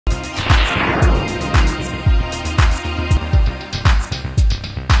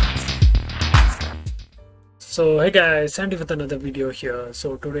So hey guys, Sandy with another video here.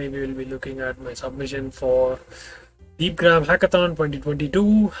 So today we will be looking at my submission for Deepgram Hackathon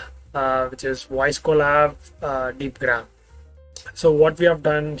 2022, which is Voice Collab Deepgram. So what we have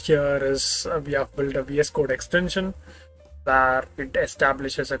done here is we have built a VS Code extension where it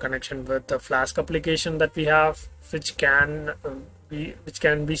establishes a connection with the Flask application that we have, which can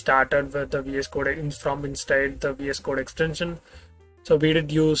be started with the VS Code from inside the VS Code extension. So we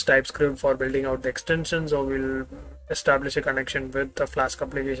did use Typescript for building out the extension. So we'll establish a connection with the Flask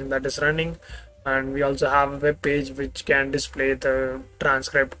application that is running, and we also have a web page which can display the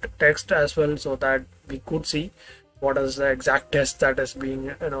transcript text as well, so that we could see what is the exact test that is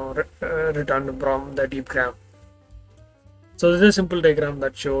being returned from the Deepgram. So this is a simple diagram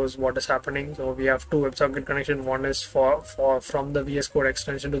that shows what is happening. So we have two WebSocket connection. One is from the VS Code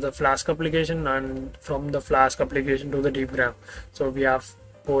extension to the Flask application, and from the Flask application to the Deepgram. So we have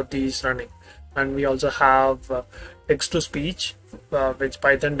both these running, and we also have text to speech, which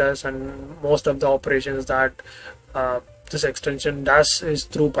Python does, and most of the operations that this extension does is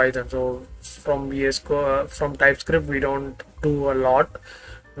through Python. So from from TypeScript we don't do a lot.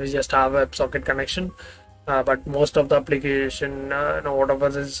 We just have a WebSocket connection. But most of the application, whatever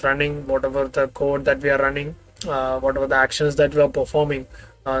is running, whatever the code that we are running, whatever the actions that we are performing,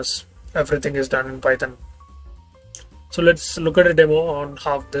 everything is done in Python. So let's look at a demo on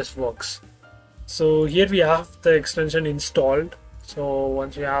how this works. So here we have the extension installed. So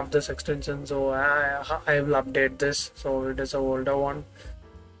once you have this extension, so I will update this. So it is an older one.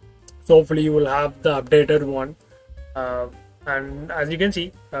 So hopefully you will have the updated one. And as you can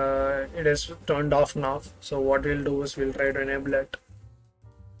see, it is turned off now. So what we'll do is we'll try to enable it.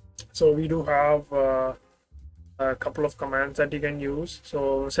 So we do have a couple of commands that you can use.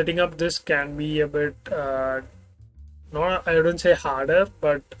 So setting up this can be a bit I don't say harder,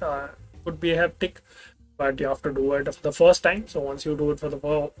 but could be hectic, but you have to do it for the first time. So once you do it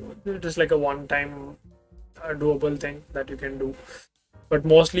it is like a one-time doable thing that you can do. But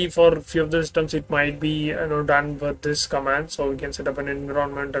mostly for few of the systems, it might be done with this command. So we can set up an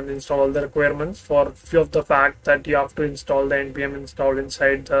environment and install all the requirements. For few of the fact that you have to install the npm install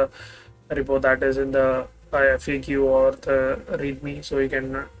inside the repo that is in the FAQ or the README, so you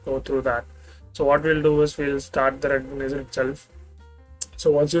can go through that. So what we'll do is we'll start the recognizer itself.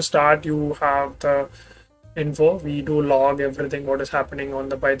 So once you start, you have the info. We do log everything what is happening on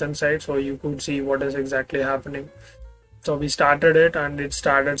the Python side, so you could see what is exactly happening. So we started it, and it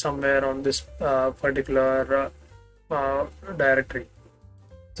started somewhere on this particular directory.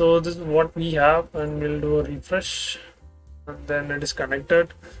 So this is what we have, and we'll do a refresh, and then it is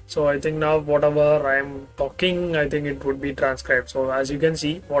connected. So I think now whatever I'm talking, I think it would be transcribed. So as you can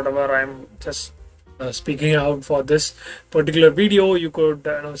see, whatever I'm just speaking out for this particular video, you could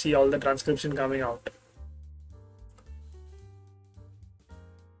see all the transcription coming out.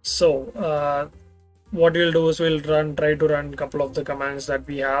 So what we'll do is we'll try to run a couple of the commands that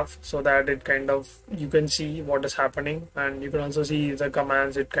we have, so that it you can see what is happening, and you can also see the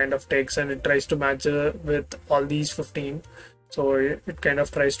commands it kind of takes, and it tries to match with all these 15. So it kind of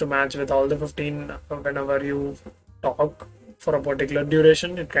tries to match with all the 15 whenever you talk for a particular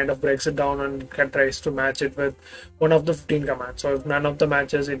duration. It kind of breaks it down, and it tries to match it with one of the 15 commands. So if none of the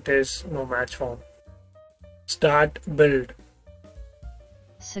matches, it is no match found. Start build.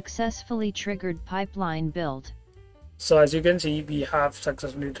 Successfully triggered pipeline build. So as you can see, we have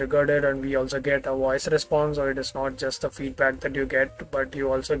successfully triggered it, and we also get a voice response. So it is not just the feedback that you get, but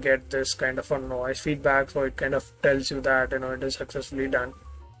you also get this kind of a noise feedback. So it kind of tells you that it is successfully done.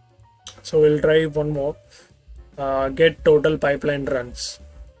 So we'll try one more. Get total pipeline runs.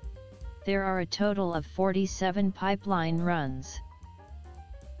 There are a total of 47 pipeline runs.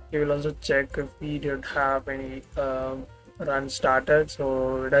 You will also check if we did have any run started.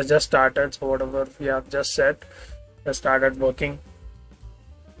 So it has just started. So whatever we have just set has started working.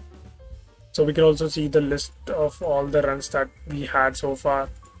 So we can also see the list of all the runs that we had so far.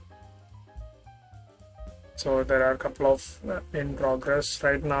 So there are a couple of in progress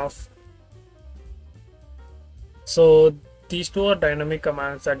right now. So these two are dynamic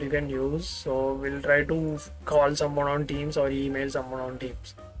commands that you can use. So we'll try to call someone on Teams or email someone on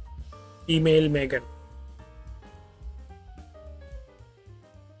Teams. Email Megan.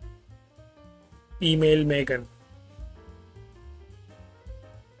 Email Megan.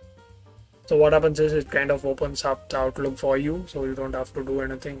 So what happens is it kind of opens up the Outlook for you, so you don't have to do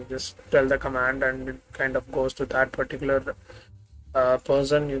anything. You just tell the command, and it kind of goes to that particular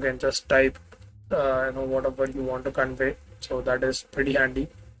person. You can just type whatever you want to convey. So that is pretty handy.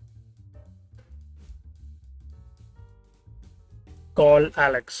 Call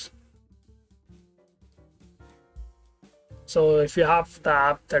Alex. So if you have the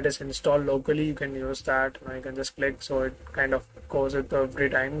app that is installed locally, you can use that. You can just click, so it kind of goes it every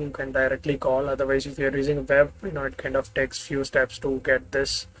time. You can directly call. Otherwise, if you're using a web, it kind of takes few steps to get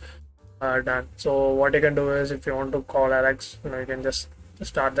this done. So what you can do is, if you want to call Alex, you can just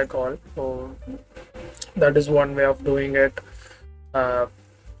start the call. So that is one way of doing it.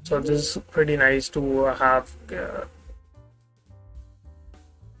 So this is pretty nice to have.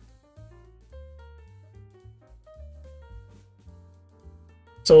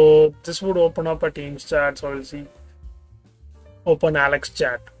 So this would open up a Teams chat. So we'll see, open Alex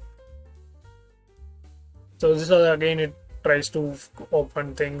chat. So this is again, it tries to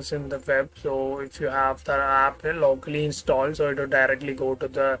open things in the web. So if you have the app locally installed, so it will directly go to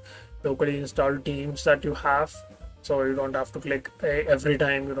the locally installed Teams that you have. So you don't have to click every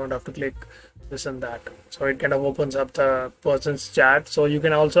time, you don't have to click this and that. So it kind of opens up the person's chat. So you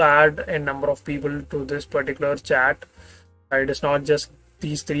can also add a number of people to this particular chat. It is not just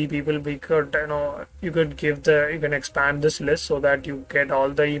these 3 people. We could, you can expand this list so that you get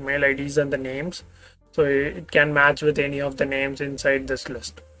all the email IDs and the names. So it can match with any of the names inside this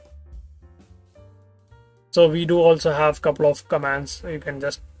list. So we do also have a couple of commands. You can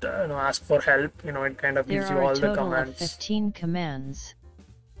just ask for help. It kind of gives you all the commands. There are a total of 15 commands.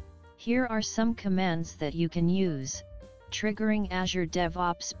 Here are some commands that you can use. Triggering Azure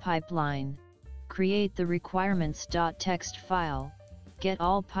DevOps pipeline. Create the requirements.txt file. Get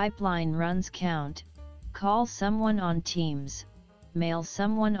all pipeline runs count. Call someone on Teams. Mail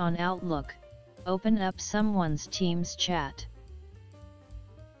someone on Outlook. Open up someone's Teams chat.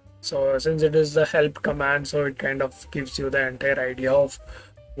 So since it is the help command, so it kind of gives you the entire idea of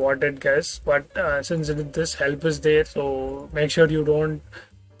what it gets. But since this help is there, so make sure you don't,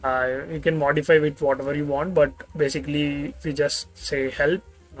 you can modify with whatever you want. But basically, if you just say help,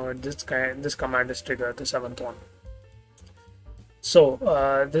 this command is triggered, the 7th one. So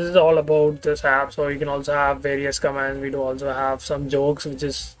this is all about this app. So you can also have various commands. We do also have some jokes which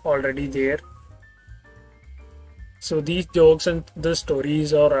is already there. So these jokes and the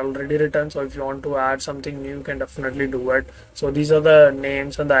stories are already written. So if you want to add something new, you can definitely do it. So these are the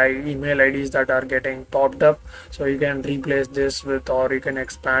names and the email IDs that are getting popped up. So you can replace this with, or you can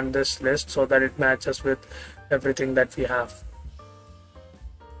expand this list so that it matches with everything that we have.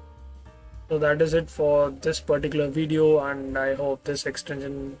 So that is it for this particular video, and I hope this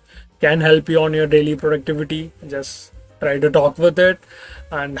extension can help you on your daily productivity. Just try to talk with it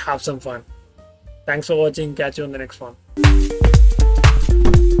and have some fun. Thanks for watching. Catch you on the next one.